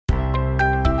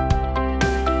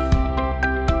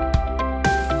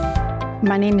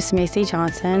My name is Macy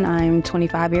Johnson. I'm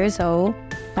 25 years old.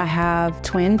 I have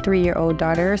twin 3-year-old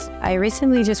daughters. I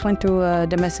recently just went through a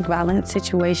domestic violence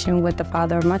situation with the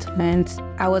father of my twins.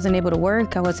 I wasn't able to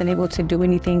work. I wasn't able to do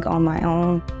anything on my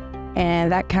own.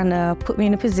 And that kind of put me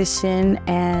in a position,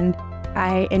 and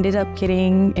I ended up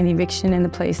getting an eviction in the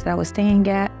place that I was staying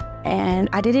at. And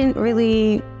I didn't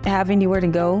really have anywhere to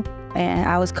go. And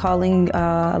I was calling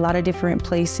a lot of different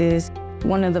places.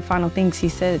 One of the final things he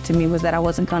said to me was that I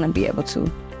wasn't gonna be able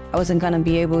to. I wasn't gonna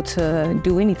be able to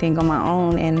do anything on my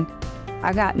own. And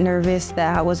I got nervous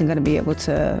that I wasn't gonna be able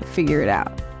to figure it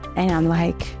out. And I'm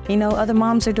like, you know, other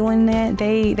moms are doing that.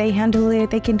 They handle it,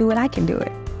 they can do it, I can do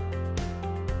it.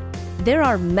 There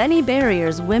are many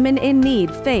barriers women in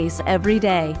need face every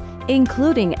day,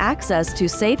 including access to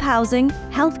safe housing,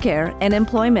 healthcare, and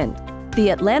employment. The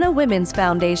Atlanta Women's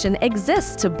Foundation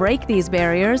exists to break these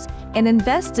barriers and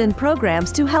invest in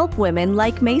programs to help women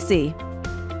like Macy.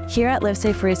 Here at Live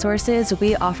Safe Resources,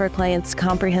 we offer clients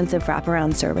comprehensive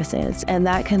wraparound services, and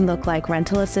that can look like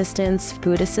rental assistance,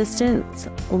 food assistance,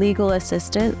 legal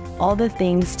assistance, all the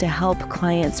things to help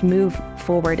clients move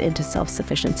forward into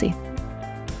self-sufficiency.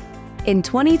 In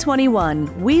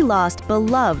 2021, we lost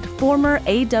beloved former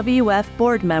AWF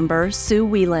board member Sue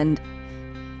Wieland.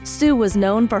 Sue was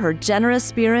known for her generous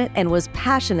spirit and was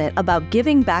passionate about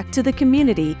giving back to the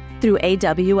community through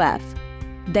AWF.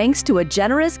 Thanks to a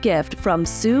generous gift from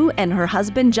Sue and her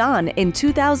husband John in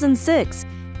 2006,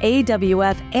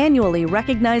 AWF annually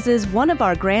recognizes one of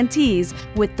our grantees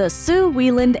with the Sue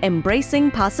Wieland Embracing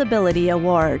Possibility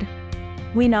Award.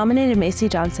 We nominated Macy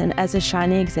Johnson as a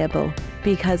shining example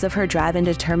because of her drive and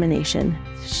determination.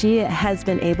 She has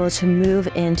been able to move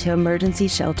into emergency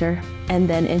shelter and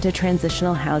then into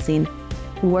transitional housing,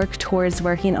 work towards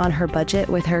working on her budget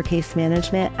with her case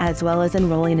management, as well as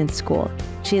enrolling in school.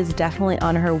 She is definitely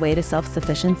on her way to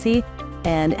self-sufficiency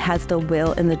and has the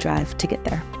will and the drive to get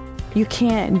there. You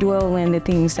can't dwell in the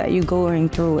things that you're going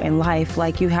through in life.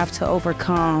 Like, you have to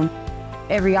overcome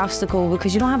every obstacle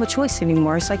because you don't have a choice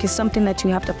anymore. It's like it's something that you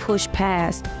have to push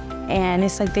past. And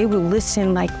it's like they would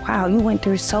listen like, wow, you went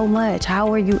through so much. How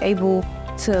are you able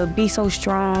to be so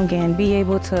strong and be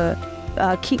able to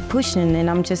keep pushing? And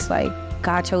I'm just like,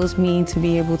 God chose me to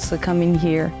be able to come in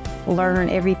here, learn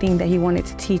everything that he wanted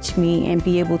to teach me and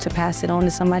be able to pass it on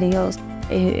to somebody else.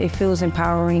 It feels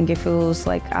empowering. It feels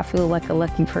like I feel like a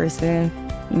lucky person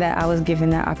that I was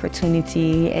given that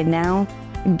opportunity, and now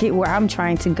get where I'm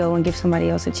trying to go and give somebody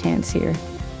else a chance here.